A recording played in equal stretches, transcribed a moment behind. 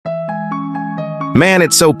Man,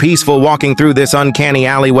 it's so peaceful walking through this uncanny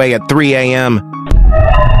alleyway at 3 a.m.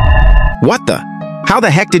 What the? How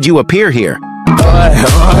the heck did you appear here?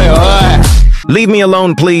 Leave me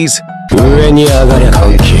alone, please.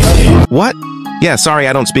 What? Yeah, sorry,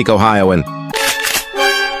 I don't speak Ohioan.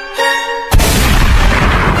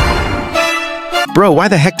 Bro, why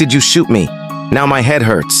the heck did you shoot me? Now my head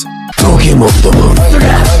hurts.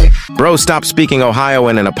 Bro, stop speaking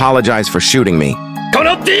Ohioan and apologize for shooting me.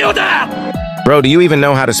 Bro, do you even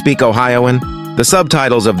know how to speak Ohioan? The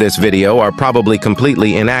subtitles of this video are probably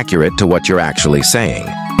completely inaccurate to what you're actually saying.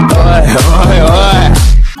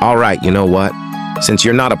 Alright, you know what? Since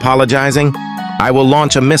you're not apologizing, I will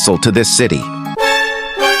launch a missile to this city.